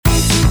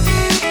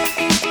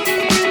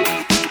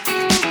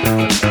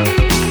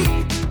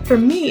for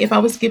me, if I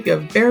was to give you a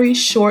very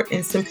short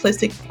and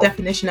simplistic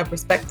definition of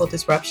respectful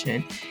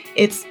disruption,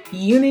 it's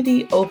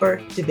unity over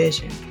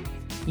division.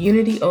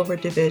 Unity over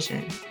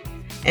division.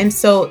 And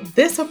so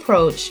this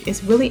approach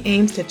is really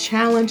aims to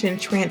challenge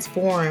and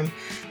transform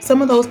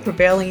some of those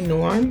prevailing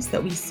norms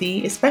that we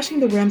see, especially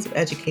in the realms of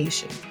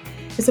education.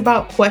 It's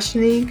about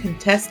questioning,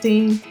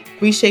 contesting,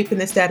 reshaping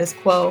the status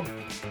quo.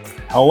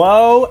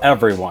 Hello,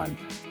 everyone.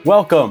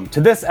 Welcome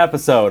to this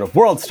episode of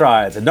World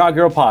Strides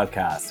inaugural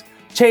podcast,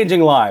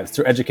 Changing Lives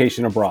Through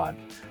Education Abroad,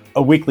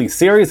 a weekly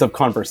series of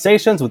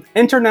conversations with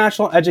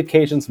international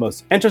education's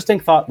most interesting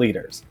thought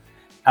leaders,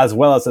 as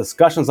well as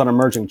discussions on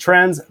emerging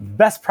trends,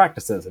 best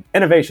practices, and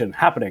innovation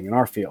happening in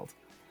our field.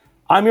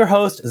 I'm your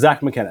host,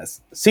 Zac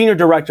Macinnes, Senior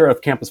Director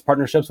of Campus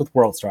Partnerships with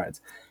World Strides,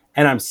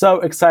 and I'm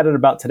so excited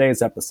about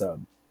today's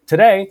episode.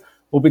 Today,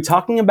 we'll be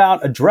talking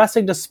about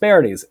addressing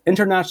disparities in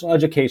international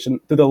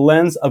education through the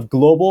lens of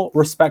global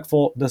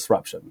respectful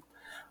disruption.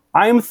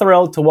 I am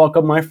thrilled to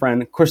welcome my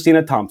friend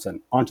Christina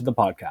Thompson onto the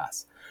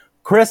podcast.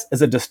 Chris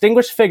is a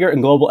distinguished figure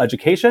in global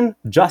education,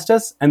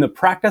 justice, and the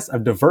practice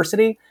of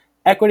diversity,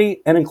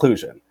 equity, and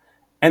inclusion.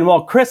 And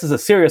while Chris is a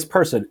serious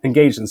person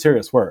engaged in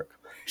serious work,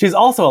 she's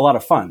also a lot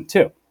of fun,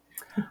 too.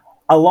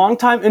 A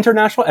longtime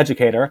international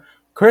educator,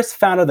 Chris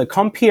founded the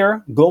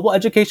COMPEAR Global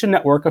Education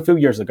Network a few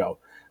years ago.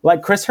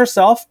 Like Chris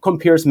herself,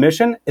 COMPEAR's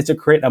mission is to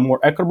create a more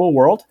equitable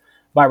world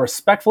by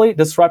respectfully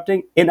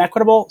disrupting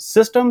inequitable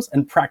systems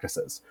and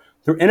practices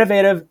through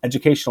innovative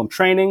educational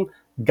training,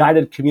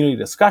 guided community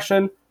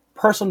discussion,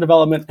 personal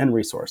development, and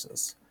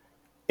resources.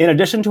 In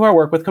addition to her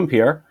work with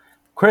COMPEAR,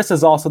 Chris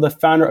is also the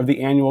founder of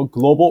the annual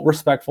Global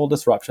Respectful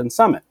Disruption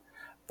Summit,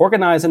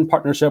 organized in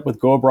partnership with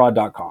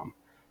GoAbroad.com.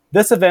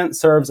 This event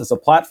serves as a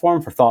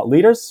platform for thought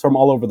leaders from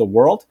all over the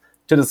world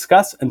to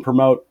discuss and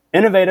promote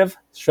innovative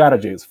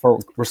strategies for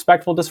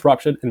respectful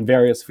disruption in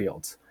various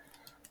fields.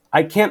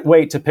 I can't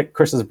wait to pick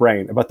Chris's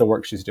brain about the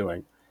work she's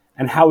doing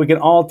and how we can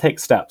all take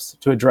steps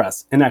to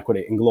address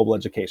inequity in global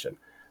education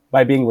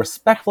by being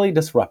respectfully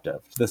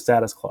disruptive to the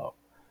status quo.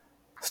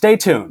 Stay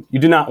tuned. You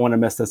do not want to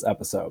miss this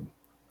episode.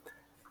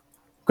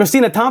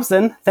 Christina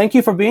Thompson, thank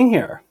you for being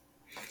here.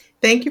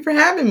 Thank you for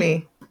having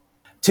me.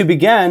 To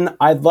begin,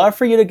 I'd love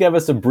for you to give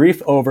us a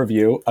brief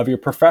overview of your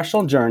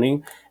professional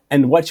journey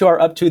and what you are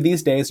up to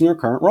these days in your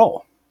current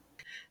role.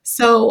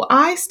 So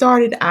I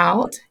started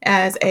out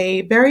as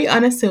a very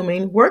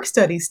unassuming work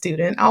study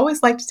student. I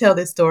always like to tell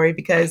this story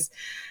because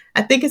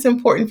I think it's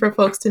important for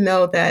folks to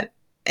know that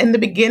in the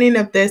beginning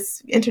of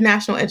this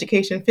international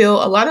education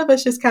field, a lot of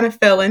us just kind of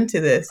fell into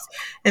this.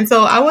 And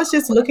so I was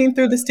just looking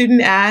through the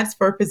student ads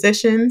for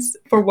positions,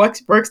 for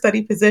work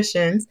study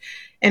positions,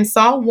 and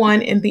saw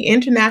one in the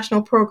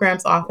International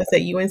Programs Office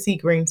at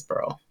UNC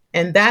Greensboro.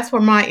 And that's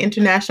where my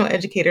international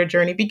educator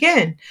journey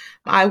began.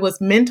 I was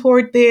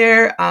mentored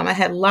there. I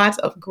had lots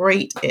of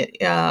great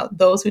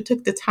those who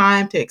took the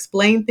time to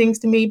explain things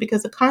to me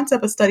because the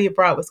concept of study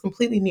abroad was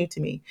completely new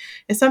to me.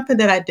 It's something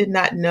that I did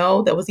not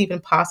know that was even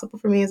possible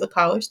for me as a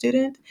college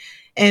student.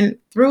 And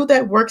through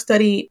that work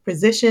study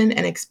position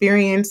and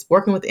experience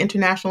working with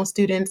international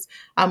students,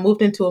 I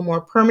moved into a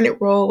more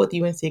permanent role with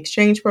the UNC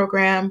Exchange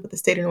Program with the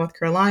state of North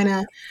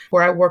Carolina,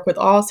 where I work with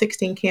all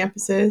 16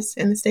 campuses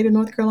in the state of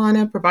North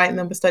Carolina, providing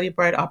them with study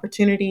abroad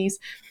opportunities.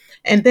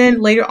 And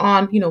then later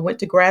on, went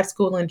to grad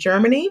school in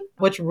Germany,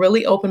 which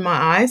really opened my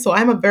eyes. So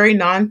I'm a very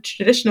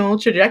non-traditional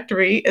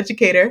trajectory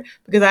educator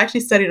because I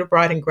actually studied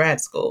abroad in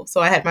grad school. So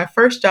I had my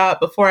first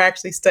job before I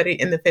actually studied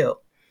in the field.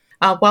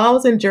 While I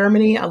was in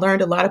Germany, I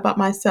learned a lot about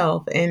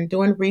myself and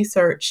doing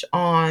research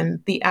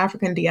on the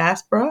African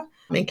diaspora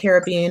and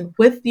Caribbean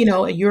with,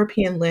 a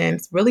European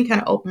lens really kind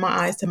of opened my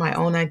eyes to my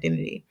own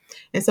identity.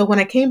 And so when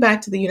I came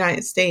back to the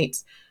United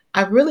States,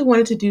 I really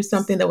wanted to do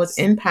something that was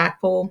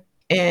impactful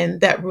and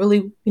that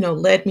really,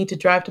 led me to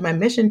drive to my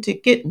mission to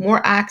get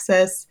more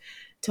access,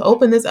 to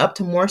open this up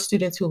to more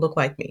students who look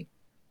like me.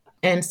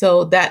 And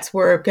so that's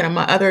where kind of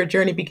my other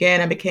journey began.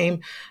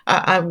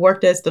 I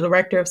worked as the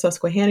director of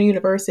Susquehanna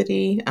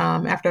University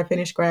after I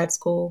finished grad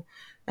school.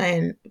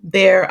 And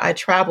there I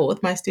traveled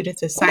with my students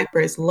to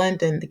Cyprus,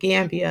 London, the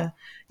Gambia,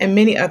 and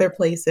many other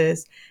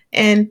places.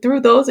 And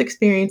through those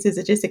experiences,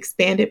 it just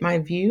expanded my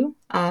view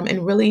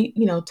and really,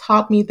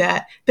 taught me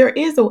that there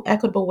is an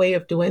equitable way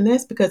of doing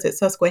this because at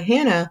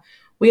Susquehanna,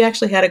 we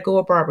actually had a go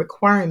abroad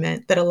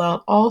requirement that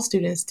allowed all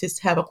students to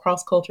have a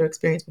cross-cultural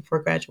experience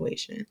before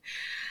graduation.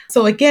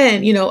 So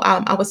again,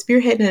 I was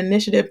spearheading an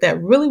initiative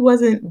that really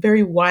wasn't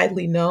very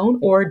widely known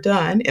or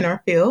done in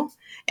our field.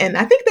 And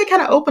I think they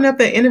kind of opened up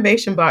the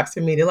innovation box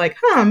for me to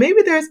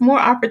maybe there's more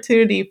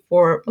opportunity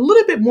for a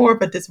little bit more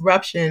of a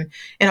disruption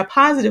in a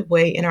positive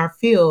way in our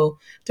field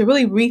to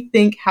really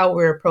rethink how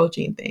we're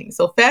approaching things.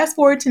 So fast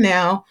forward to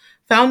now,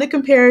 founded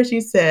COMPEAR, as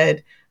you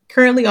said,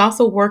 currently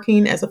also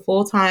working as a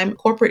full-time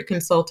corporate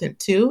consultant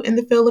too in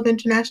the field of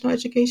international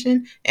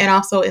education and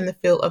also in the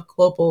field of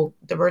global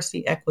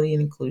diversity, equity,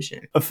 and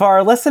inclusion. For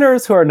our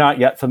listeners who are not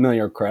yet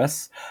familiar,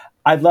 Chris,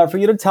 I'd love for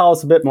you to tell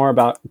us a bit more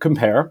about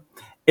COMPEAR,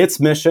 its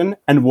mission,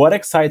 and what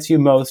excites you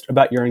most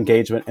about your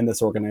engagement in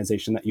this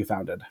organization that you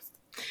founded.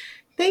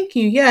 Thank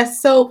you.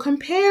 Yes. So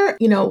Compare,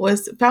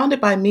 was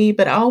founded by me,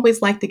 but I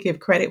always like to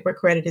give credit where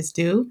credit is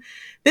due.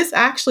 This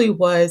actually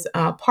was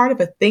part of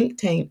a think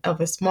tank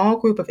of a small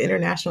group of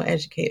international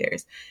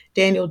educators.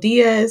 Daniel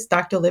Diaz,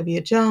 Dr.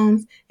 Olivia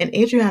Jones, and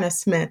Adriana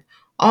Smith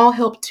all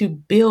helped to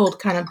build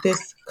kind of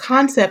this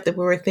concept that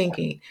we were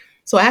thinking.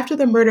 So after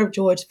the murder of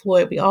George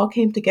Floyd, we all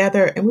came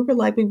together and we were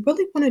like, we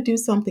really want to do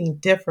something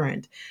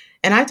different.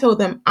 And I told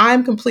them,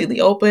 I'm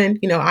completely open.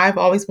 I've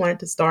always wanted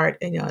to start,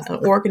 an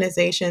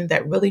organization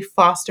that really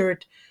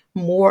fostered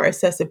more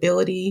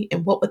accessibility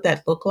and what would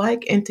that look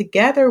like. And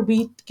together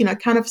we,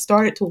 kind of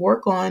started to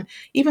work on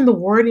even the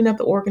wording of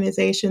the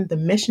organization, the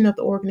mission of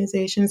the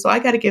organization. So I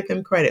got to give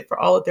them credit for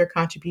all of their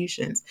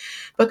contributions.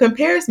 But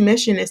Compare's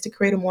mission is to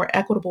create a more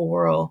equitable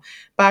world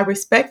by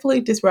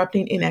respectfully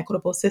disrupting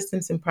inequitable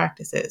systems and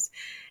practices.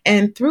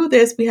 And through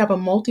this, we have a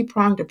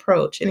multi-pronged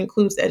approach. It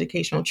includes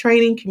educational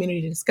training,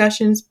 community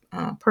discussions,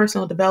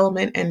 personal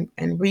development,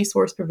 and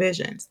resource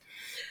provisions.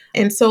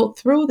 And so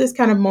through this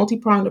kind of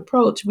multi-pronged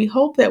approach, we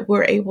hope that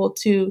we're able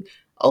to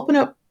open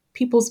up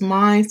people's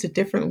minds to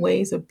different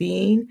ways of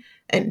being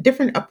and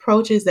different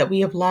approaches that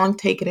we have long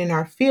taken in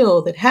our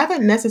field that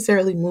haven't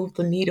necessarily moved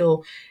the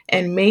needle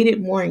and made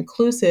it more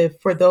inclusive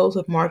for those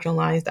with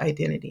marginalized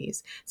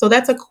identities. So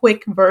that's a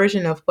quick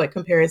version of what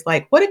Compare is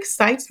like. What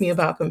excites me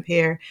about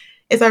Compare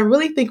is I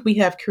really think we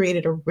have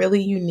created a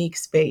really unique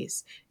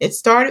space. It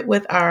started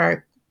with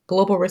our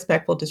Global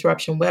Respectful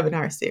Disruption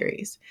webinar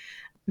series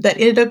that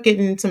ended up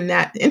getting some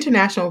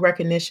international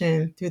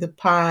recognition through the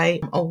PI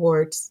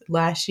Awards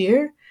last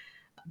year.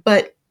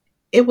 But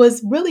it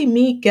was really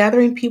me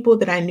gathering people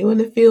that I knew in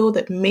the field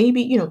that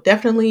maybe,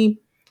 definitely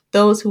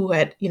those who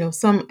had,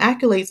 some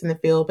accolades in the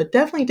field, but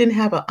definitely didn't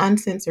have an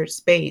uncensored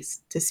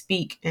space to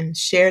speak and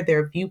share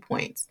their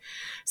viewpoints.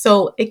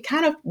 So it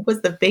kind of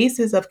was the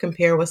basis of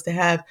Compare was to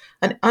have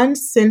an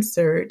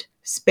uncensored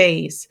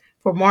space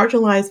for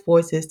marginalized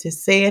voices to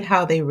say it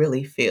how they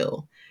really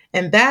feel.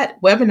 And that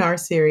webinar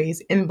series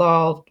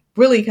involved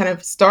really kind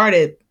of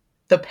started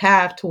the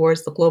path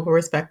towards the Global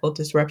Respectful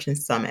Disruption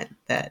Summit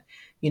that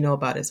you know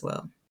about as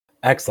well.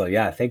 Excellent.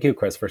 Yeah. Thank you,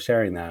 Chris, for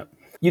sharing that.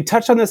 You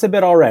touched on this a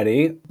bit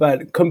already,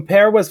 but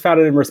Compare was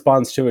founded in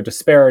response to a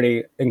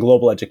disparity in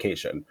global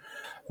education.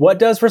 What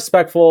does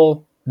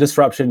respectful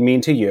disruption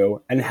mean to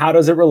you, and how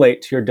does it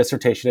relate to your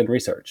dissertation and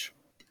research?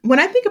 When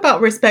I think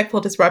about respectful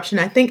disruption,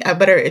 I think I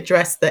better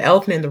address the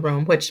elephant in the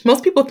room, which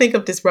most people think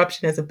of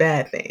disruption as a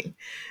bad thing.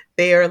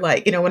 They are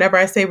like, whenever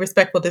I say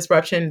respectful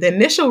disruption, the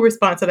initial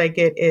response that I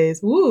get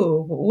is,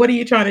 "Ooh, what are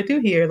you trying to do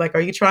here? Like,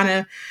 are you trying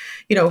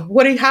to,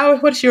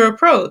 what's your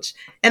approach?"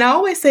 And I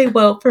always say,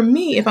 well, for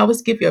me, if I was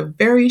to give you a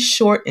very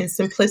short and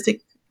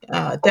simplistic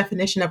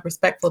definition of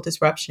respectful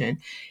disruption,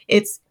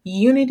 it's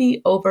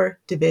unity over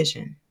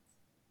division.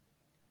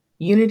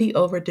 Unity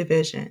over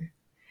division.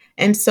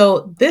 And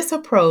so this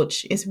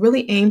approach is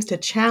really aims to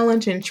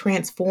challenge and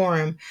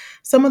transform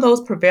some of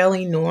those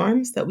prevailing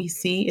norms that we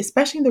see,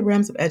 especially in the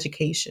realms of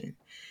education.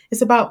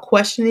 It's about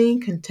questioning,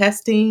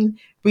 contesting,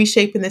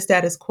 reshaping the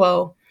status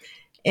quo.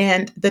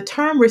 And the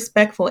term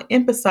respectful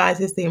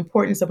emphasizes the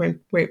importance of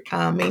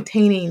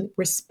maintaining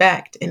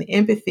respect and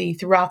empathy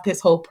throughout this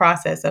whole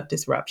process of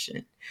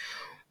disruption,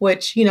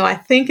 which, I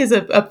think is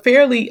a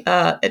fairly,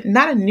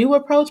 not a new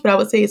approach, but I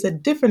would say it's a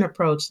different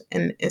approach,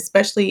 and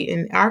especially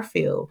in our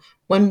field,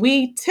 when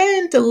we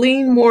tend to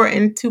lean more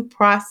into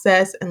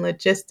process and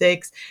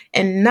logistics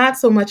and not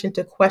so much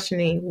into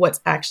questioning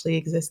what's actually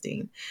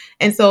existing.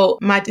 And so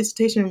my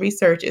dissertation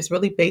research is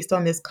really based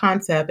on this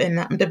concept, and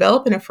I'm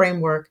developing a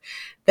framework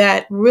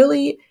that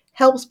really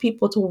helps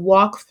people to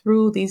walk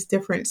through these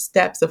different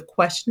steps of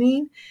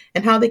questioning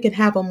and how they can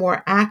have a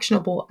more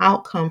actionable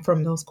outcome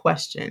from those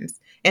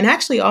questions, and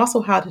actually also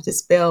how to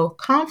dispel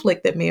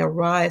conflict that may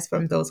arise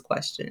from those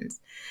questions.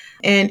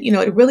 And,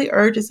 it really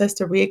urges us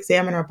to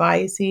re-examine our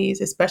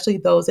biases, especially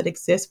those that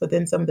exist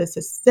within some of the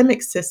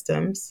systemic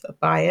systems of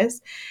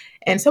bias,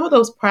 and some of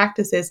those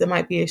practices that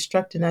might be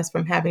obstructing us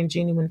from having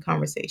genuine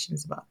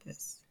conversations about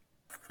this.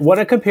 One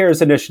of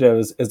Compare's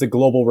initiatives is the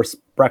Global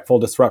Respectful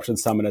Disruption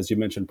Summit, as you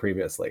mentioned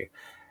previously.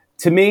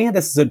 To me,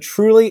 this is a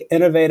truly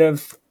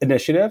innovative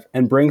initiative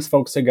and brings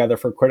folks together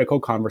for critical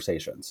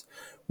conversations.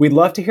 We'd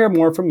love to hear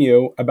more from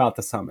you about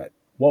the summit.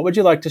 What would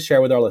you like to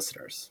share with our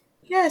listeners?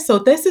 Yeah, so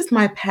this is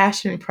my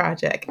passion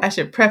project, I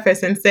should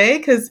preface and say,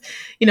 because,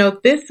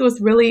 this was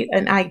really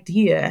an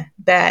idea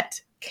that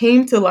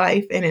came to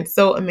life, and it's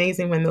so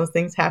amazing when those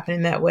things happen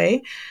in that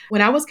way.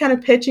 When I was kind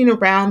of pitching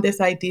around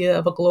this idea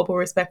of a Global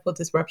Respectful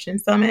Disruption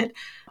Summit,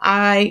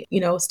 I,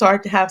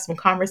 started to have some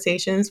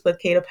conversations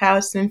with Kata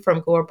Patterson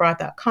from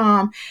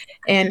goabroad.com,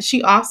 and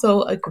she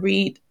also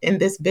agreed in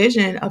this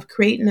vision of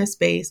creating a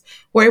space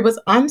where it was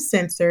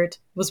uncensored,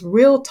 was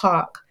real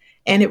talk,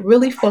 and it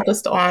really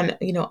focused on,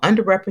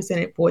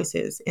 underrepresented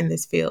voices in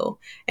this field.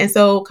 And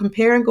so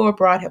Compare and Go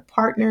Abroad have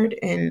partnered,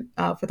 and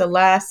for the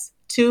last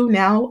two,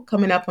 now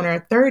coming up on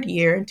our third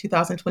year in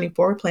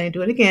 2024, we plan to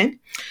do it again,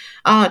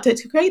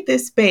 to create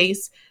this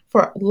space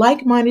for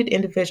like-minded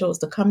individuals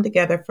to come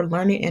together for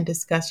learning and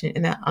discussion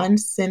in an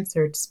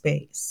uncensored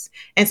space.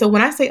 And so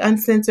when I say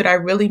uncensored, I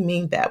really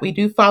mean that. We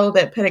do follow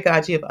that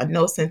pedagogy of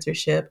no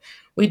censorship.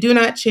 We do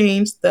not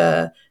change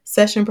the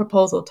session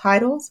proposal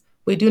titles.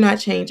 We do not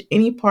change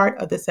any part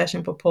of the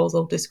session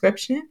proposal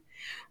description.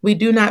 We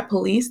do not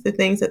police the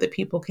things that the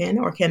people can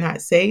or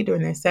cannot say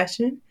during their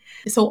session.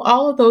 So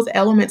all of those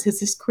elements has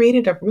just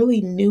created a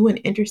really new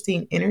and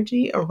interesting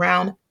energy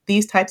around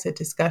these types of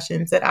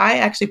discussions that I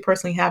actually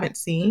personally haven't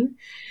seen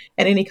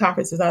at any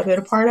conferences I've been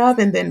a part of.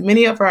 And then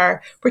many of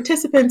our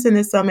participants in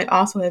this summit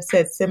also have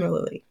said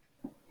similarly.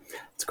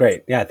 It's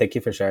great. Yeah, thank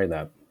you for sharing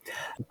that.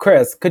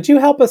 Chris, could you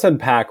help us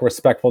unpack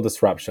respectful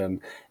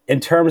disruption in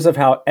terms of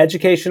how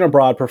education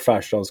abroad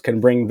professionals can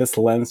bring this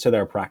lens to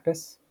their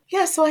practice?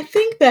 Yeah, so I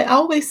think that I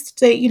always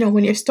say,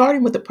 when you're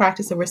starting with the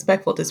practice of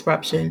respectful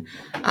disruption,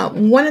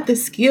 one of the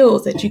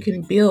skills that you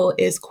can build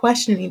is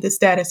questioning the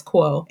status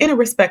quo in a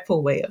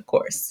respectful way, of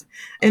course.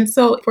 And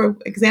so, for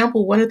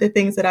example, one of the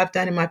things that I've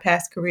done in my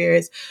past career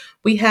is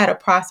we had a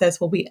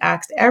process where we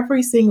asked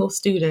every single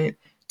student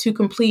to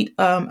complete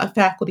a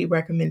faculty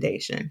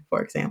recommendation,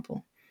 for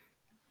example.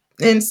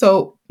 And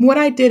so what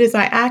I did is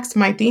I asked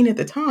my dean at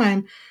the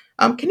time,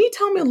 can you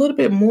tell me a little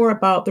bit more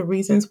about the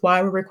reasons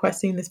why we're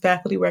requesting this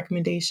faculty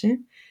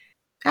recommendation?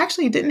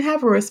 Actually didn't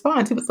have a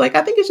response. He was like,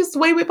 I think it's just the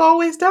way we've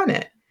always done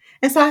it.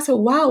 And so I said,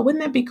 wow,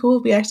 wouldn't that be cool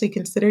if we actually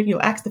considered,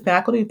 ask the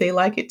faculty if they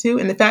like it too?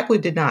 And the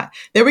faculty did not.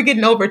 They were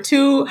getting over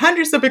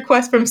hundreds of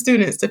requests from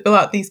students to fill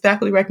out these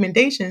faculty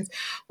recommendations,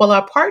 while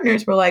our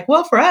partners were like,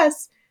 well, for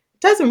us,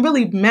 it doesn't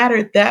really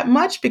matter that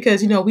much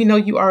because, we know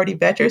you already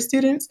vet your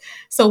students.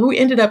 So we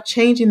ended up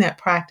changing that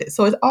practice.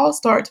 So it all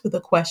starts with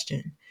a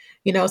question.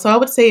 So I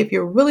would say if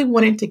you're really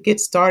wanting to get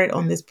started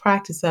on this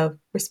practice of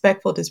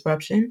respectful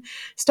disruption,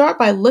 start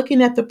by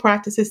looking at the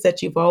practices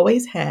that you've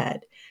always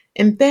had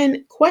and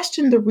then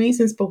question the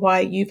reasons for why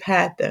you've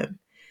had them.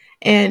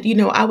 And,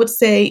 I would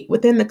say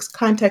within the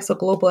context of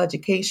global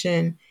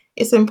education,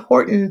 it's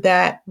important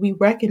that we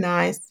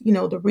recognize,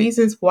 the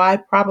reasons why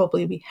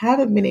probably we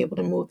haven't been able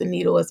to move the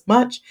needle as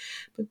much,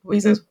 the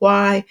reasons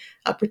why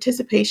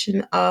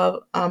participation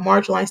of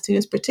marginalized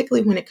students,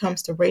 particularly when it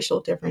comes to racial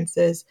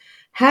differences,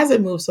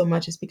 hasn't moved so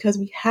much is because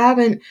we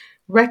haven't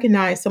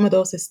recognized some of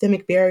those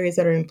systemic barriers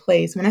that are in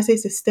place. When I say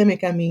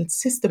systemic, I mean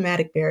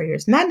systematic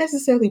barriers, not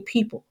necessarily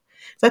people.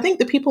 So I think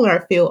the people in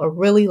our field are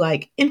really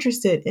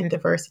interested in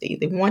diversity.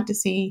 They want to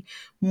see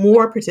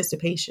more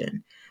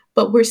participation,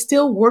 but we're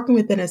still working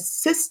within a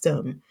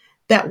system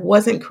that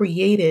wasn't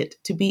created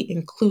to be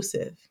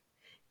inclusive,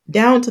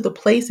 down to the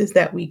places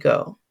that we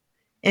go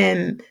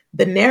and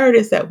the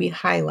narratives that we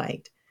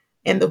highlight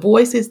and the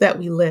voices that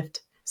we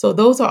lift. So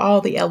those are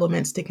all the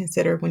elements to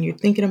consider when you're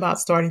thinking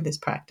about starting this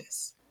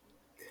practice.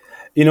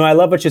 I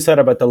love what you said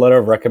about the letter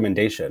of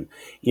recommendation.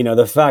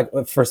 The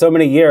fact for so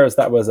many years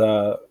that was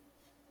a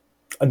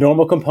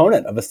normal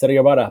component of a study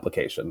abroad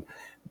application.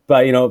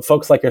 But,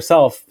 folks like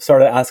yourself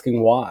started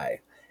asking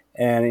why.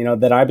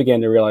 And, then I began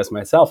to realize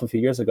myself a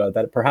few years ago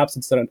that perhaps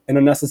it's an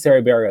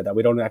unnecessary barrier that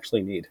we don't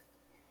actually need.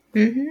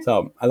 Mm-hmm.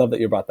 So I love that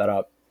you brought that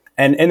up.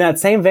 And in that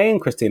same vein,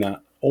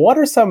 Christina, what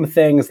are some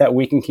things that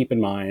we can keep in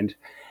mind?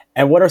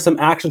 And what are some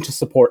actions to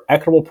support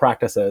equitable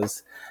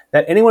practices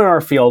that anyone in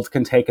our field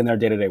can take in their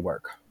day-to-day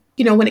work?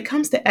 When it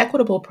comes to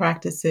equitable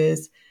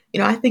practices,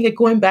 I think it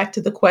going back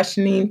to the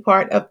questioning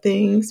part of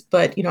things,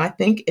 but, I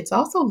think it's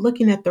also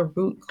looking at the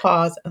root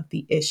cause of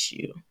the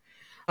issue.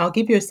 I'll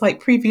give you a slight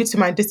preview to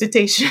my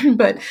dissertation,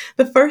 but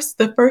the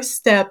first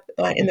step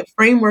in the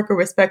framework of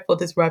respectful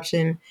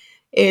disruption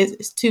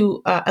is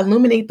to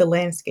illuminate the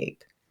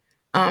landscape.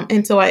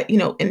 And so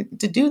and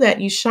to do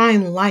that, you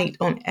shine light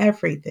on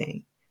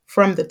everything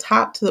from the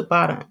top to the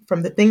bottom,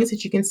 from the things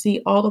that you can see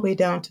all the way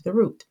down to the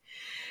root.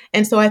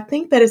 And so I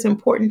think that it's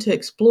important to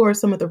explore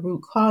some of the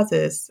root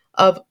causes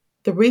of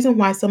the reason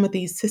why some of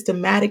these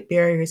systematic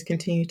barriers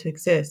continue to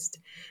exist.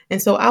 And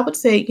so I would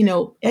say,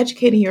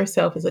 educating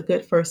yourself is a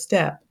good first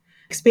step.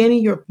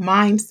 Expanding your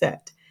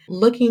mindset,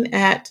 looking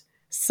at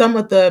some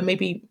of the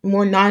maybe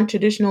more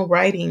non-traditional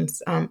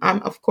writings. I'm,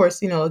 of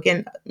course,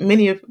 again,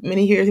 many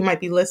here who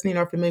might be listening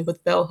are familiar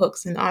with bell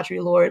hooks and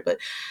Audre Lorde, but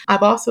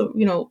I've also,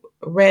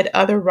 read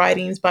other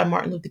writings by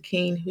Martin Luther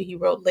King, who he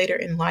wrote later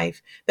in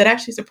life, that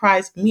actually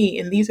surprised me.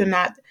 And these are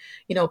not,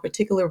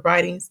 particular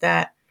writings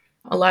that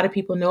a lot of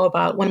people know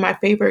about. One of my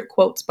favorite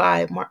quotes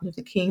by Martin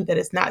Luther King that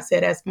is not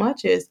said as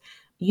much is,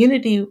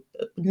 unity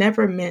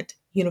never meant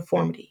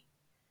uniformity.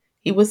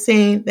 He was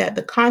saying that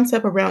the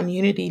concept around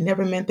unity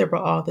never meant they were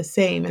all the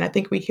same. And I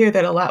think we hear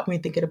that a lot when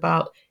we think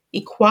about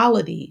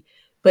equality.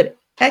 But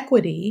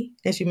equity,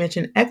 as you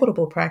mentioned,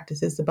 equitable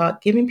practice is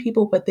about giving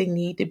people what they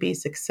need to be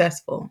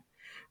successful,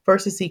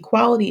 versus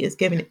equality is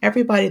giving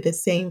everybody the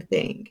same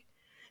thing.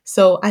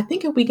 So I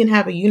think if we can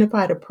have a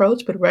unified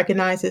approach, but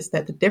recognizes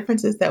that the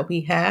differences that we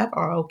have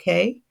are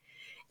okay,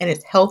 and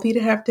it's healthy to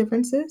have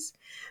differences,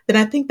 then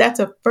I think that's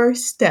a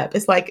first step.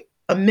 It's like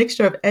a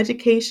mixture of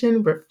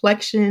education,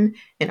 reflection,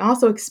 and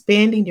also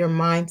expanding your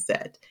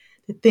mindset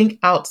to think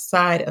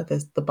outside of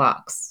the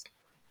box.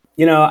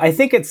 I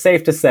think it's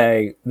safe to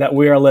say that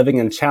we are living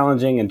in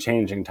challenging and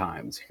changing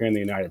times here in the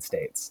United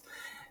States.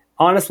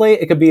 Honestly,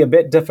 it could be a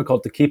bit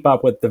difficult to keep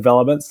up with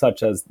developments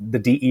such as the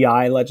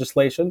DEI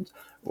legislation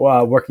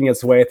working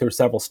its way through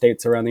several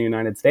states around the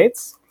United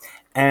States,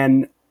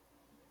 and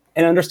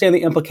understand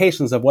the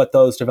implications of what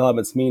those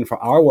developments mean for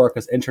our work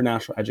as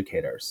international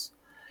educators.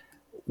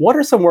 What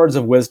are some words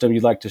of wisdom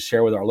you'd like to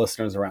share with our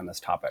listeners around this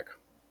topic?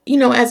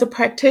 As a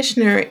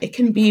practitioner, it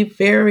can be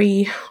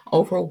very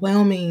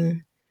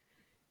overwhelming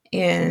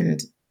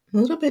and a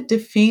little bit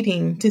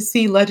defeating to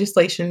see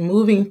legislation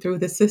moving through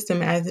the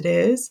system as it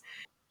is.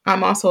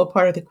 I'm also a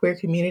part of the queer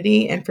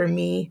community, and for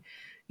me,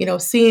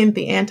 seeing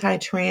the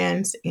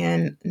anti-trans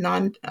and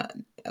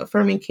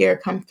non-affirming care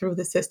come through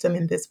the system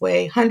in this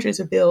way, hundreds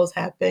of bills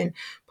have been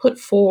put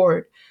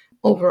forward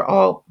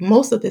overall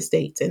most of the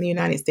states in the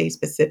United States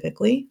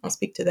specifically. I'll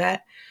speak to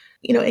that.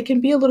 It can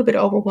be a little bit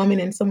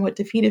overwhelming and somewhat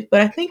defeated,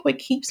 but I think what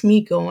keeps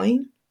me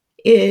going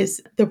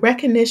is the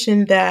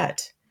recognition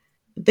that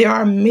there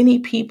are many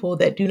people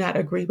that do not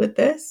agree with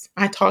this.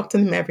 I talk to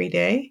them every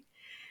day.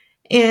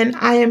 And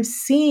I am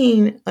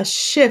seeing a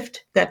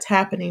shift that's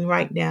happening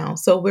right now.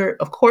 So we're,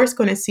 of course,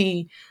 going to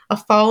see a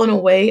falling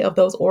away of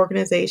those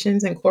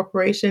organizations and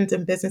corporations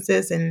and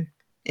businesses and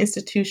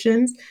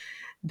institutions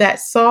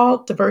that saw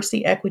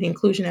diversity, equity,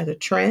 inclusion as a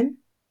trend.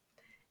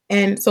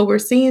 And so we're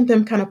seeing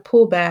them kind of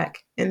pull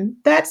back. And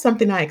that's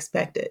something I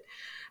expected.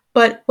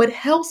 But what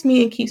helps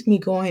me and keeps me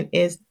going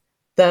is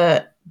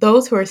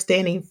those who are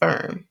standing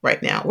firm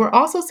right now. We're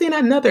also seeing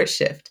another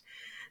shift.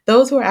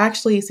 Those who are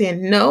actually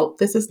saying, no,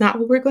 this is not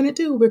what we're going to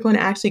do. We're going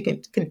to actually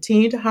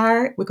continue to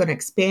hire. We're going to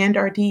expand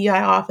our DEI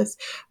office.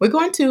 We're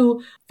going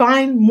to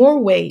find more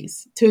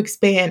ways to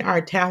expand our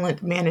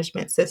talent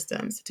management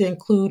systems to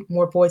include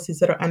more voices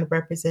that are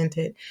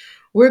underrepresented.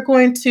 We're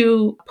going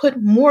to put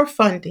more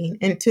funding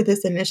into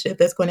this initiative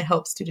that's going to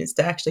help students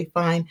to actually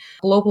find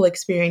global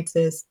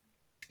experiences.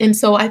 And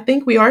so I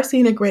think we are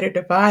seeing a greater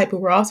divide,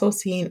 but we're also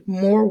seeing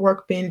more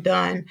work being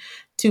done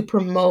to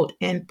promote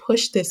and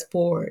push this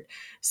forward.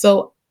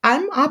 So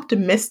I'm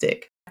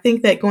optimistic. I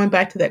think that going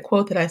back to that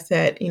quote that I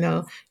said,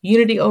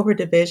 unity over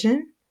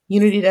division,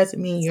 unity doesn't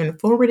mean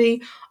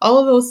uniformity. All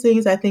of those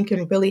things I think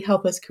can really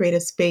help us create a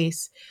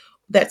space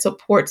that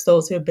supports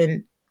those who have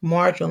been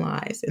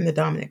marginalized in the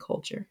dominant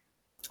culture.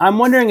 I'm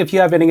wondering if you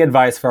have any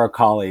advice for our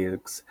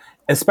colleagues,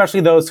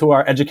 especially those who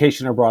are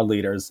education abroad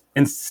leaders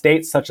in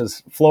states such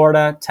as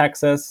Florida,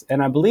 Texas,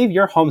 and I believe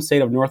your home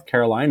state of North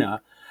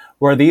Carolina,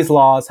 where these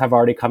laws have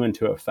already come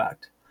into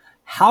effect.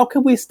 How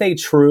can we stay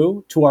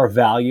true to our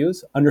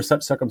values under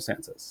such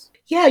circumstances?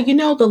 Yeah,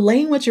 the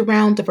language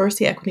around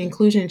diversity, equity,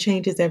 inclusion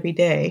changes every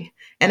day.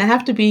 And I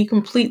have to be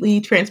completely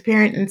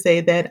transparent and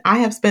say that I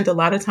have spent a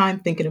lot of time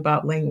thinking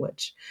about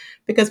language.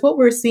 Because what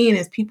we're seeing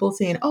is people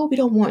saying, oh, we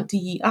don't want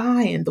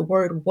DEI, and the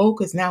word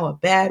woke is now a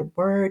bad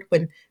word,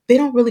 when they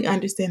don't really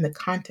understand the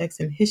context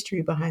and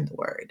history behind the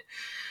word.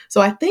 So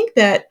I think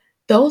that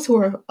those who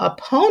are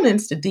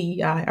opponents to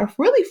DEI are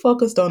really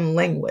focused on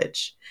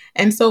language.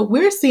 And so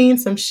we're seeing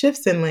some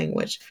shifts in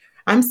language.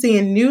 I'm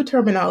seeing new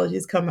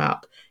terminologies come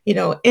out,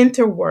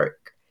 interwork,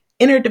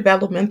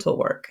 interdevelopmental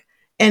work.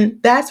 And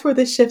that's where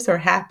the shifts are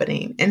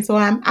happening. And so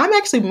I'm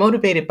actually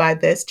motivated by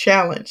this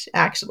challenge,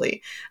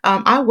 actually.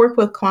 I work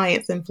with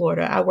clients in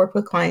Florida. I work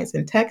with clients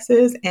in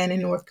Texas and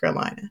in North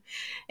Carolina.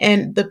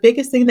 And the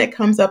biggest thing that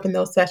comes up in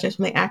those sessions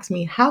when they ask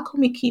me, how can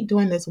we keep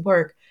doing this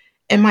work?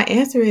 And my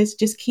answer is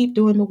just keep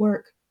doing the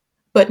work.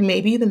 But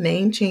maybe the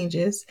name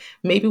changes.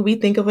 Maybe we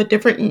think of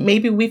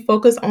maybe we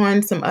focus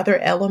on some other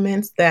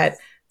elements that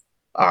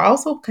are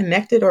also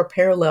connected or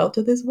parallel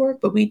to this work,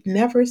 but we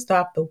never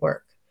stop the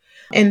work.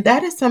 And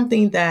that is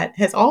something that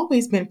has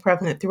always been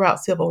prevalent throughout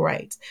civil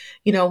rights.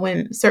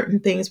 When certain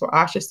things were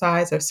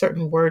ostracized or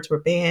certain words were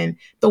banned,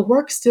 the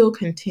work still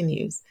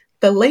continues.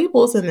 The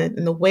labels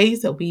and the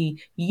ways that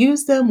we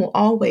use them will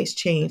always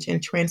change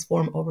and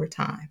transform over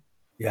time.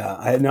 Yeah,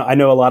 I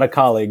know a lot of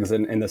colleagues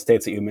in the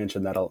states that you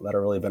mentioned that'll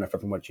really benefit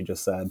from what you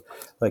just said.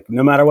 Like,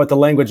 no matter what the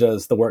language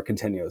is, the work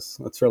continues.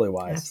 That's really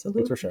wise. Thanks for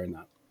Absolutely. sharing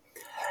that.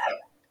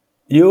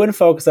 You and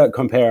folks at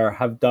COMPEAR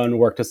have done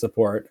work to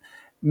support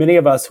many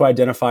of us who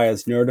identify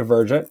as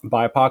neurodivergent,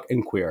 BIPOC,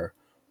 and queer.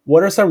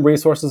 What are some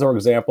resources or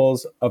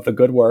examples of the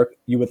good work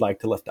you would like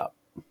to lift up?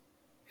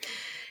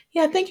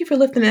 Yeah, thank you for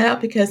lifting it up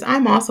because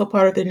I'm also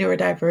part of the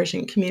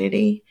neurodivergent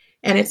community.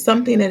 And it's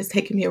something that has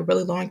taken me a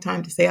really long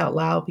time to say out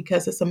loud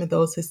because of some of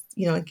those,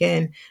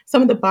 again,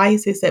 some of the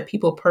biases that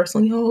people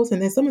personally hold, and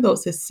then some of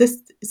those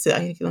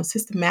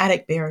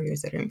systematic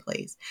barriers that are in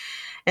place.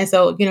 And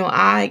so,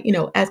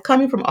 as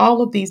coming from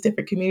all of these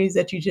different communities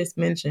that you just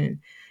mentioned,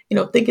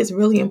 think it's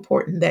really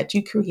important that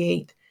you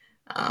create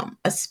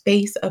a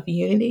space of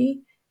unity.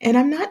 And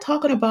I'm not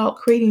talking about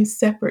creating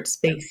separate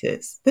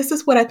spaces. This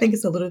is what I think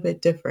is a little bit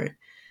different.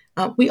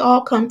 We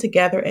all come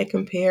together at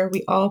Compare.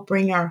 We all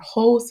bring our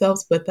whole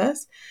selves with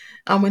us.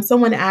 When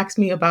someone asks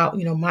me about,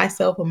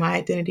 myself or my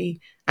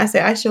identity, I say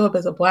I show up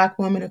as a Black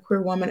woman, a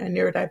queer woman, a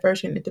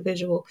neurodivergent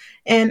individual,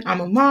 and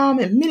I'm a mom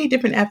and many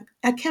different.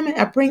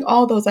 I bring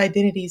all those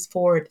identities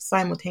forward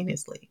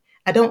simultaneously.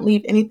 I don't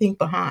leave anything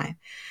behind.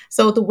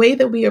 So the way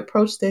that we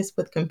approach this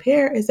with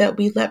Compare is that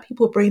we let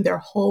people bring their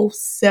whole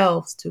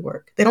selves to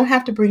work. They don't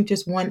have to bring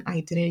just one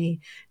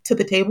identity to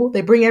the table.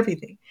 They bring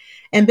everything.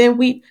 And then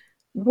we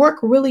work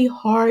really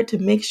hard to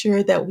make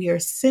sure that we are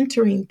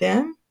centering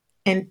them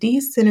and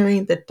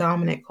decentering the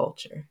dominant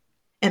culture.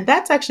 And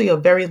that's actually a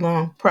very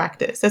long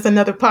practice. That's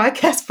another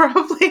podcast,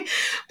 probably.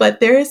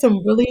 But there is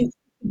some really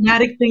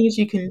systematic things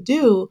you can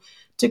do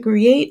to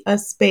create a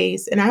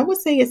space. And I would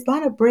say it's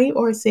not a brave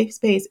or a safe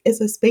space, it's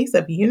a space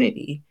of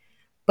unity,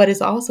 but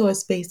it's also a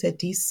space that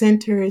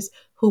decenters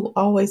who've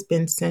always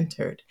been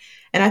centered.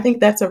 And I think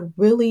that's a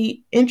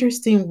really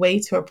interesting way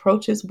to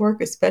approach this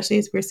work, especially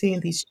as we're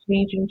seeing these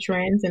changing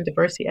trends in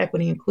diversity,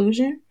 equity,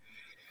 inclusion,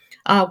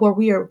 where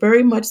we are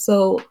very much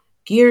so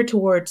geared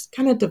towards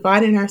kind of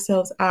dividing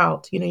ourselves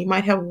out. You know, you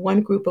might have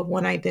one group of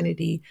one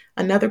identity,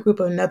 another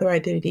group of another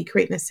identity,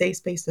 creating a safe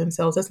space for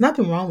themselves. There's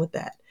nothing wrong with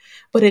that.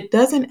 But it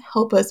doesn't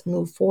help us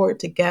move forward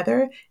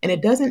together. And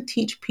it doesn't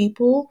teach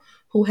people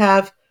who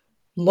have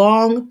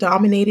long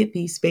dominated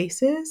these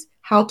spaces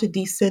how to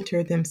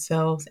decenter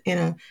themselves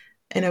in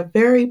a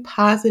very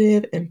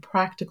positive and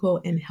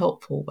practical and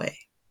helpful way.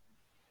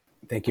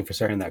 Thank you for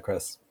sharing that,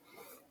 Chris.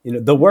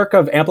 The work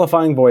of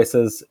amplifying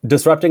voices,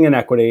 disrupting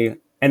inequity,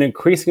 and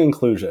increasing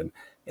inclusion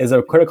is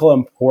of critical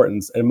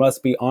importance and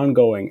must be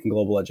ongoing in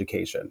global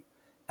education.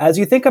 As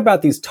you think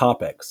about these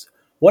topics,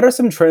 what are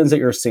some trends that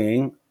you're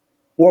seeing,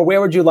 or where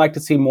would you like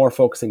to see more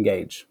folks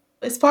engage?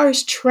 As far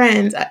as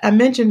trends, I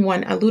mentioned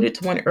one, I alluded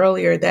to one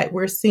earlier, that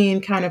we're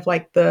seeing kind of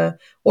like the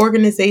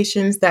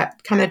organizations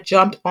that kind of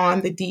jumped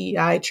on the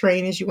DEI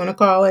train, as you want to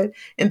call it,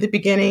 in the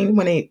beginning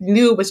when they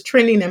knew it was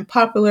trending and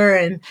popular.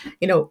 And,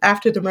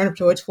 after the murder of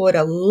George Floyd,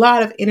 a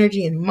lot of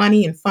energy and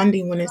money and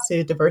funding went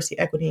into diversity,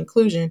 equity,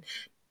 inclusion.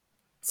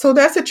 So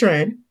that's a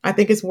trend. I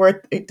think it's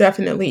worth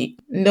definitely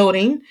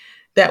noting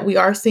that we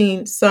are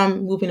seeing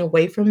some moving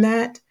away from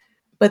that.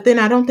 But then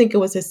I don't think it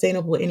was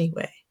sustainable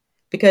anyway,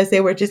 because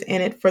they were just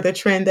in it for the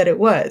trend that it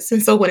was.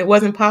 And so when it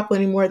wasn't popular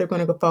anymore, they're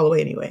going to go follow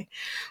it anyway.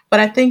 But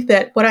I think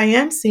that what I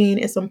am seeing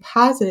is some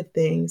positive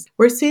things.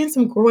 We're seeing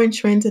some growing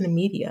trends in the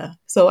media.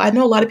 So I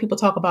know a lot of people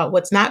talk about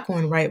what's not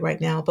going right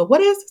now, but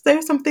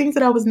there's some things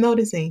that I was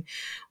noticing.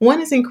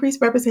 One is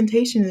increased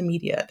representation in the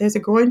media. There's a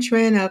growing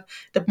trend of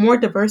the more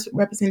diverse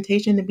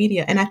representation in the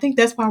media. And I think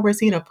that's why we're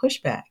seeing a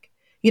pushback.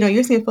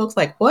 You're seeing folks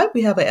like, what?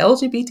 We have an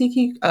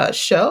LGBTQ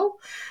show?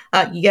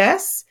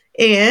 Yes.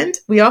 And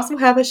we also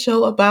have a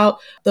show about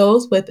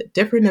those with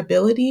different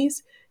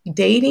abilities.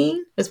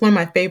 Dating is one of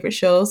my favorite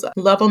shows,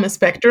 Love on the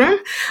Spectrum.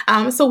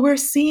 So we're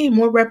seeing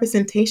more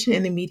representation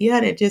in the media,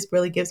 and it just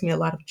really gives me a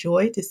lot of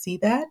joy to see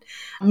that.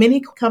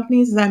 Many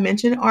companies, as I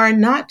mentioned, are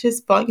not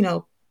just,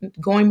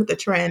 going with the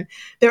trend.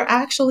 They're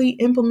actually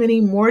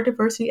implementing more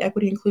diversity,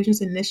 equity, inclusion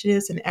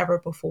initiatives than ever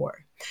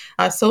before.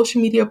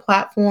 Social media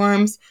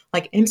platforms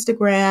like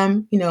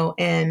Instagram,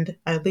 and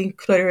I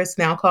think Twitter is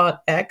now called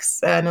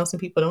X. I know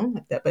some people don't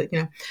like that, but,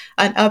 and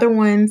other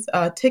ones,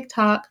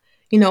 TikTok,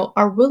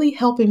 are really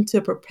helping to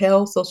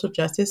propel social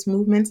justice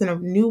movements in a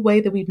new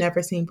way that we've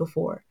never seen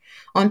before.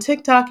 On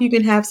TikTok, you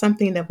can have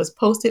something that was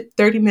posted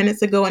 30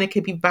 minutes ago and it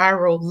could be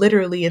viral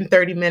literally in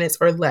 30 minutes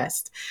or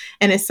less.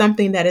 And it's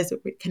something that is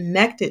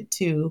connected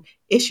to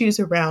issues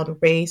around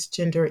race,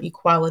 gender,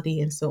 equality,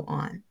 and so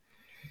on.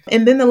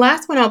 And then the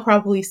last one I'll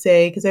probably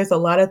say, because there's a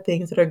lot of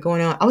things that are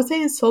going on, I would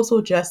say in social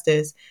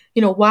justice,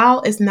 while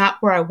it's not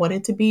where I want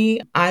it to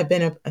be, I've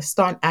been a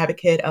staunch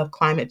advocate of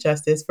climate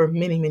justice for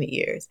many, many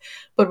years.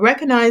 But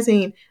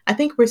recognizing, I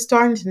think we're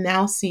starting to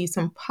now see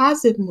some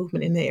positive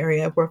movement in the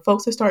area where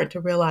folks are starting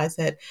to realize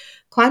that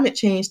climate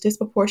change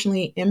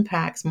disproportionately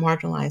impacts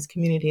marginalized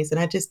communities. And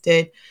I just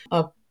did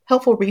a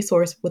helpful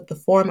resource with the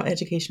Formal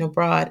Education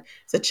Abroad.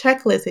 It's a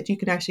checklist that you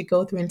can actually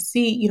go through and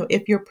see,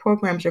 if your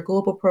programs, your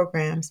global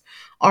programs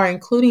are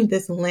including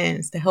this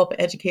lens to help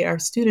educate our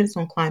students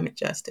on climate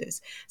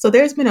justice. So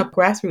there's been a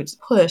grassroots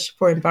push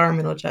for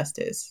environmental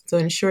justice to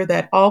ensure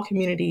that all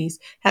communities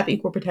have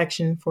equal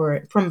protection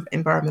from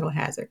environmental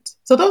hazards.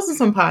 So those are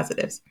some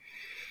positives.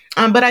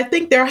 But I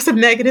think there are some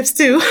negatives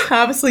too.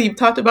 Obviously, you've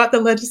talked about the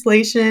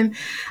legislation.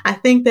 I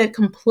think that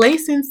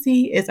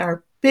complacency is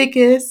our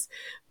biggest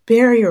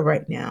barrier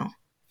right now.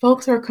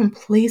 Folks are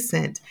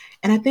complacent.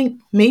 And I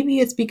think maybe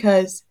it's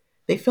because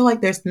they feel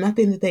like there's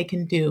nothing that they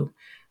can do.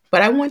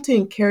 But I want to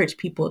encourage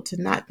people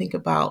to not think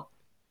about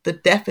the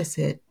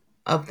deficit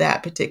of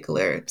that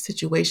particular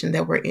situation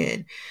that we're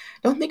in.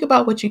 Don't think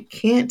about what you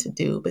can't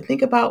do, but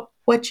think about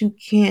what you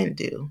can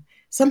do.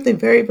 Something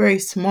very, very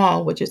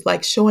small, which is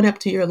like showing up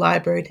to your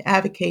library to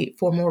advocate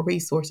for more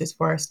resources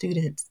for our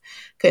students,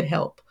 could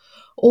help.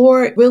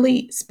 Or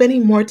really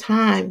spending more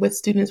time with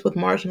students with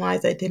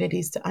marginalized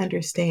identities to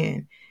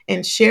understand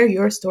and share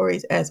your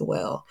stories as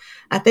well.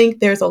 I think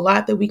there's a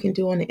lot that we can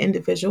do on the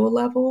individual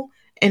level.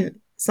 And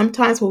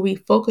sometimes when we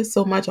focus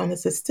so much on the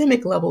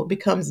systemic level, it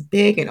becomes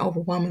big and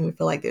overwhelming. We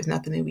feel like there's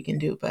nothing that we can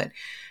do. But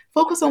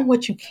focus on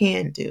what you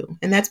can do.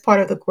 And that's part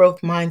of the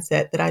growth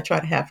mindset that I try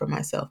to have for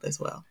myself as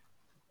well.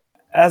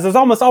 As is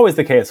almost always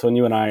the case when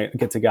you and I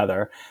get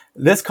together,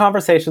 this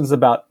conversation is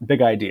about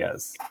big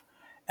ideas.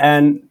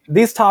 And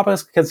these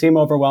topics can seem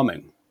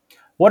overwhelming.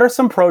 What are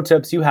some pro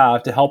tips you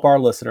have to help our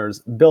listeners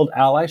build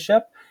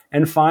allyship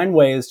and find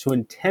ways to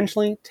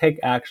intentionally take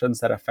actions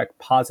that affect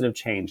positive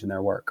change in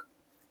their work?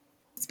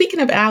 Speaking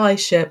of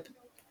allyship,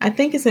 I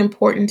think it's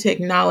important to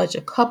acknowledge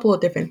a couple of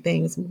different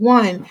things.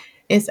 One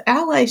is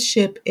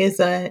allyship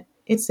is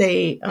it's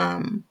a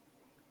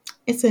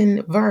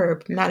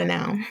verb, not a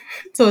noun.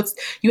 So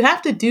you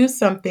have to do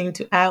something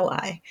to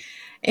ally.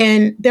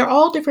 And they're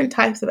all different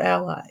types of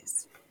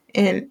allies.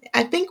 And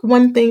I think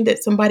one thing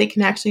that somebody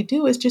can actually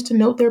do is just to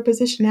note their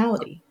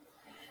positionality.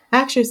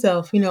 Ask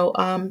yourself,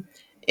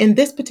 in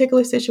this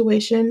particular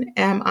situation,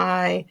 am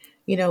I,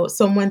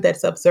 someone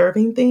that's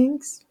observing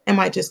things? Am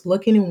I just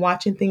looking and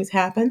watching things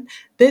happen?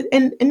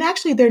 And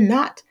actually, they're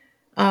not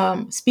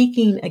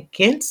speaking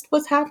against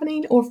what's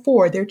happening or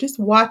for, they're just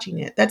watching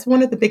it. That's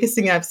one of the biggest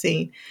things I've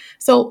seen.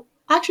 So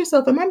ask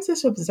yourself, am I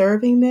just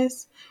observing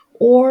this?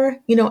 Or,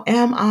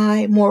 am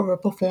I more of a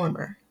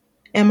performer?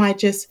 Am I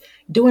just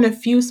doing a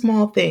few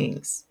small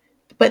things,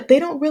 but they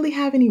don't really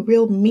have any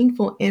real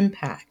meaningful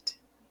impact?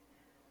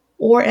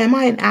 Or am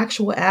I an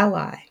actual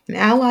ally? An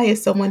ally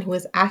is someone who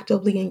is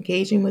actively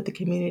engaging with the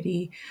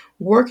community,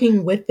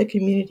 working with the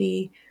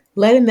community,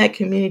 letting that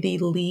community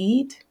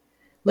lead,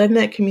 letting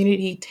that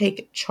community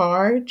take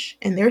charge,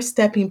 and they're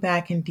stepping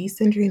back and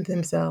decentering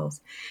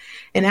themselves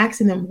and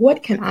asking them,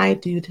 what can I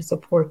do to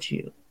support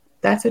you?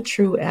 That's a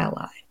true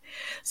ally.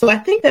 So I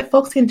think that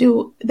folks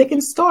they can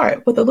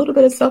start with a little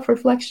bit of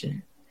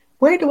self-reflection.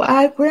 Where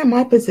am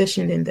I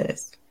positioned in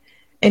this?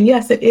 And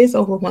yes, it is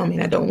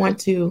overwhelming. I don't want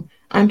to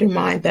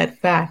undermine that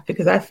fact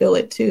because I feel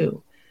it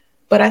too.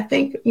 But I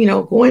think,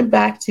 going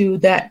back to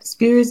that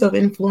spheres of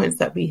influence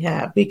that we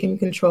have, we can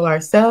control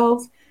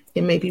ourselves,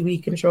 and maybe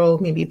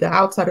the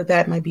outside of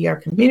that might be our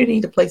community,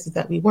 the places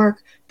that we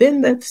work.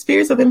 Then the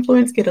spheres of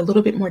influence get a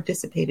little bit more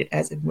dissipated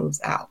as it moves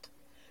out.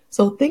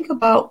 So think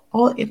about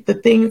all the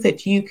things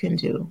that you can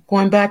do.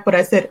 Going back what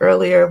I said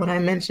earlier when I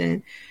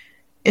mentioned,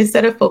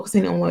 instead of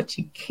focusing on what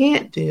you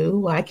can't do,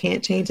 well, I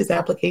can't change this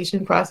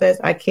application process.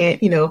 I can't,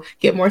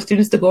 get more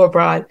students to go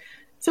abroad.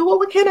 So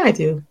what can I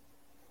do?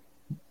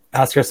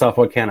 Ask yourself,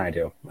 what can I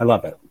do? I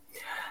love it.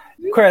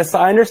 Chris,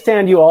 I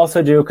understand you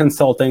also do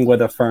consulting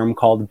with a firm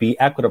called Be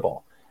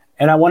Equitable.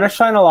 And I want to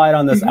shine a light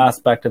on this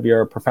aspect of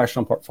your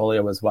professional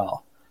portfolio as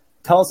well.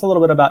 Tell us a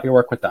little bit about your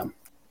work with them.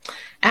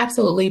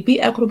 Absolutely.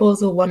 Be Equitable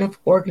is a wonderful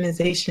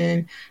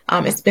organization.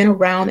 It's been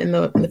around in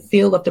the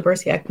field of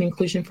diversity, equity,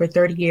 inclusion for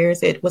 30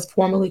 years. It was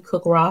formerly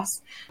Cook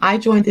Ross. I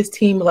joined this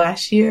team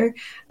last year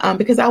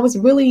because I was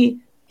really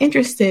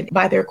interested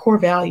by their core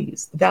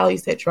values, the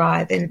values that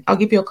drive. And I'll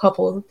give you a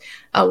couple.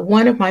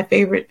 One of my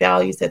favorite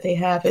values that they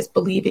have is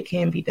believe it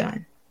can be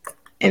done.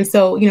 And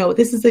so,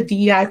 this is a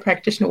DEI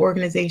practitioner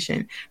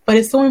organization, but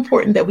it's so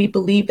important that we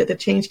believe that the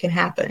change can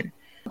happen.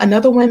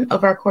 Another one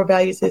of our core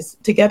values is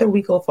together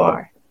we go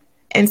far.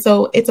 And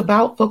so it's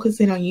about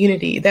focusing on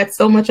unity. That's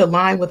so much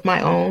aligned with my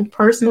own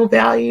personal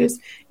values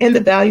and the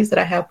values that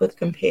I have with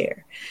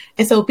COMPEAR.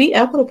 And so Be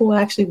Equitable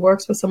actually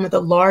works with some of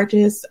the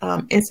largest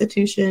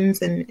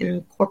institutions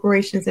and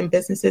corporations and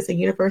businesses and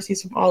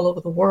universities from all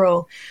over the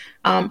world.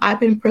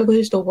 I've been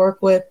privileged to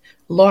work with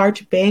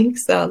large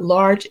banks,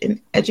 large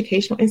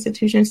educational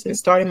institutions since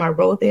starting my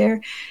role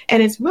there.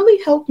 And it's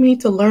really helped me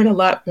to learn a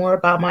lot more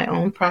about my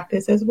own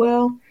practice as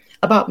well,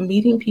 about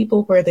meeting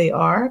people where they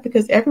are,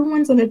 because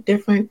everyone's on a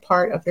different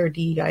part of their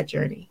DEI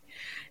journey.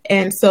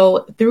 And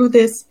so through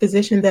this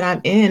position that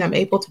I'm in, I'm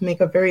able to make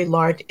a very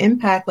large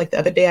impact. Like the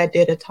other day, I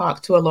did a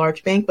talk to a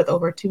large bank with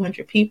over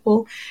 200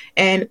 people.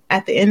 And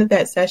at the end of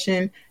that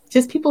session,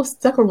 just people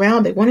stuck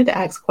around. They wanted to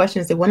ask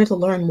questions. They wanted to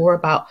learn more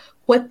about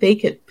what they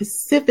could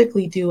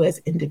specifically do as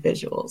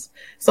individuals.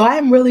 So I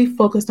am really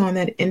focused on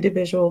that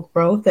individual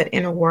growth, that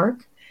inner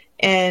work.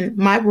 And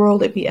my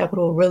role at Be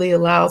Equitable really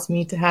allows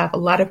me to have a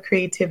lot of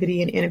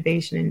creativity and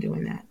innovation in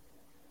doing that.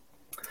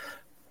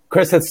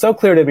 Chris, it's so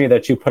clear to me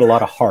that you put a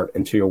lot of heart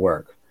into your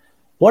work.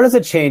 What is a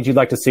change you'd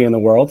like to see in the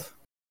world?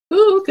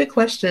 Ooh, good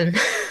question.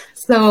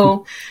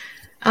 So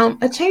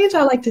a change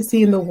I like to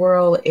see in the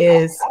world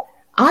is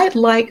I'd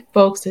like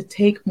folks to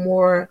take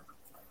more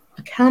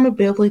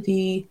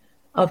accountability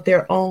of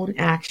their own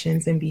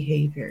actions and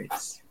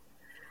behaviors.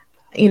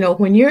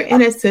 When you're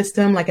in a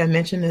system, like I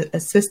mentioned, a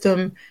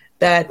system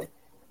that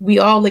we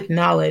all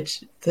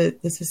acknowledge the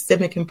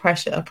systemic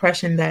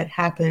oppression that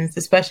happens,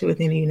 especially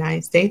within the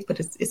United States, but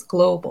it's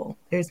global.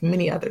 There's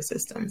many other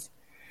systems.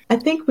 I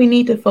think we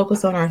need to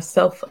focus on our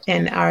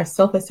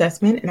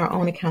self-assessment and our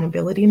own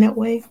accountability in that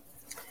way.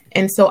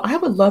 And so I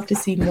would love to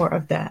see more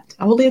of that.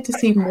 I would love to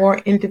see more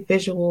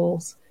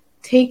individuals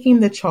taking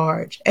the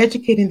charge,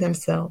 educating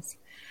themselves,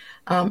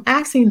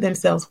 asking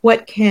themselves,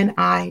 what can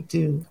I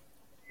do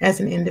as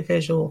an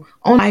individual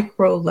on a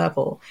micro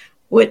level?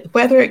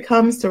 Whether it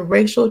comes to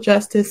racial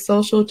justice,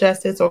 social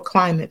justice, or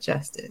climate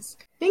justice.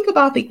 Think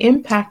about the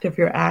impact of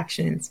your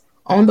actions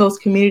on those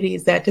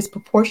communities that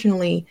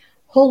disproportionately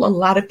hold a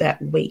lot of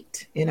that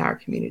weight in our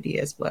community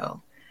as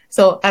well.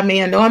 So, I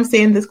know I'm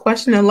saying this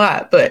question a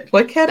lot, but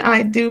what can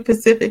I do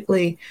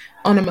specifically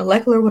on a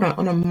molecular,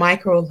 on a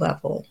micro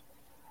level?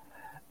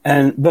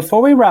 And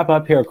before we wrap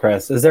up here,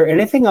 Chris, is there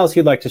anything else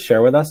you'd like to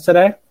share with us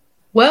today?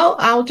 Well,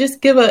 I'll just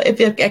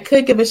if I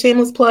could give a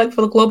shameless plug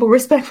for the Global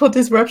Respectful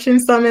Disruption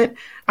Summit.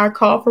 Our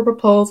call for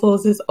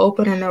proposals is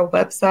open on our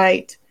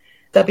website,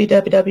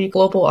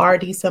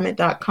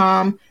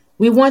 www.globalrdsummit.com.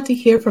 We want to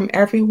hear from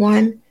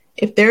everyone.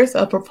 If there's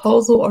a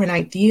proposal or an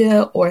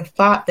idea or a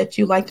thought that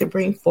you'd like to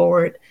bring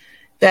forward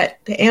that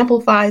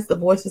amplifies the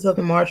voices of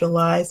the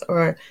marginalized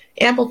or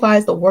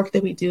amplifies the work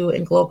that we do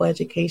in global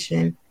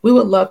education, we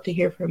would love to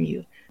hear from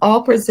you.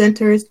 All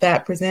presenters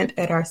that present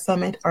at our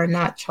summit are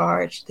not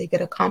charged. They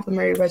get a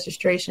complimentary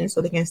registration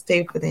so they can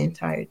stay for the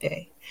entire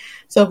day.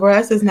 So for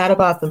us, it's not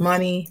about the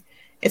money.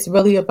 It's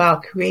really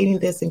about creating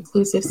this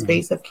inclusive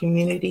space of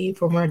community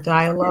for more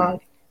dialogue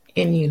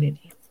and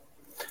unity.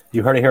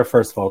 You heard it here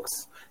first,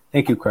 folks.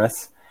 Thank you,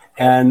 Chris.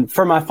 And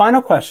for my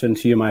final question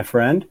to you, my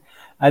friend,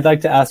 I'd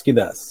like to ask you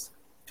this.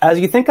 As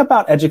you think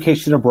about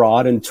education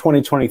abroad in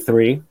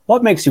 2023,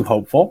 what makes you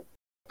hopeful?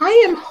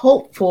 I am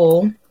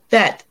hopeful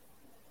that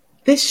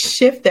this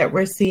shift that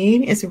we're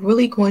seeing is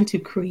really going to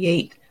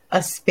create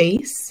a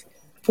space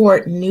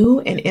for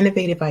new and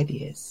innovative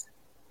ideas.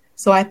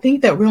 So I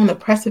think that we're on the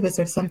precipice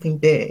of something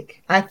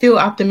big. I feel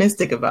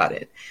optimistic about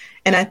it.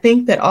 And I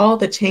think that all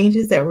the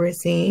changes that we're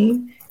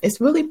seeing is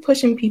really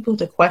pushing people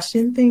to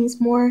question things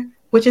more,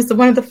 which is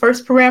one of the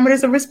first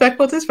parameters of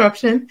respectful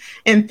disruption.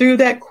 And through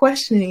that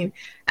questioning,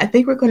 I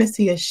think we're going to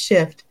see a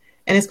shift,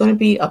 and it's going to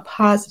be a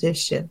positive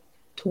shift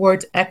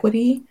towards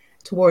equity,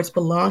 towards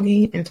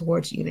belonging, and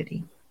towards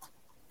unity.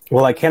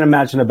 Well, I can't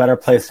imagine a better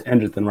place to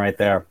end it than right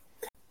there.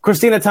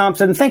 Christina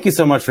Thompson, thank you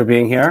so much for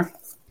being here.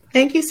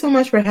 Thank you so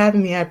much for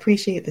having me. I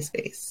appreciate the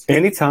space.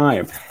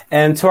 Anytime.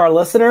 And to our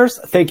listeners,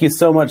 thank you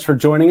so much for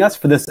joining us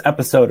for this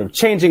episode of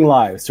Changing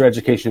Lives Through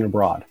Education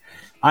Abroad.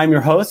 I'm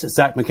your host,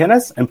 Zac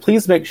Macinnes, and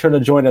please make sure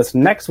to join us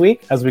next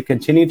week as we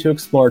continue to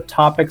explore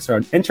topics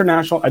around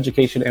international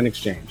education and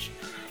exchange.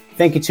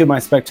 Thank you to my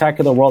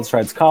spectacular World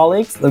Strides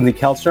colleagues, Lindsay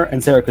Kelchner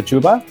and Sarah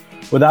Kachuba,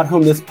 without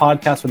whom this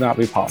podcast would not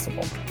be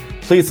possible.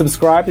 Please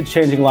subscribe to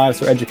Changing Lives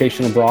Through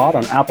Education Abroad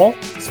on Apple,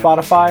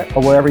 Spotify,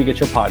 or wherever you get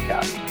your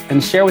podcasts,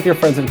 and share with your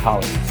friends and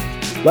colleagues.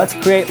 Let's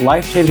create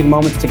life-changing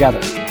moments together.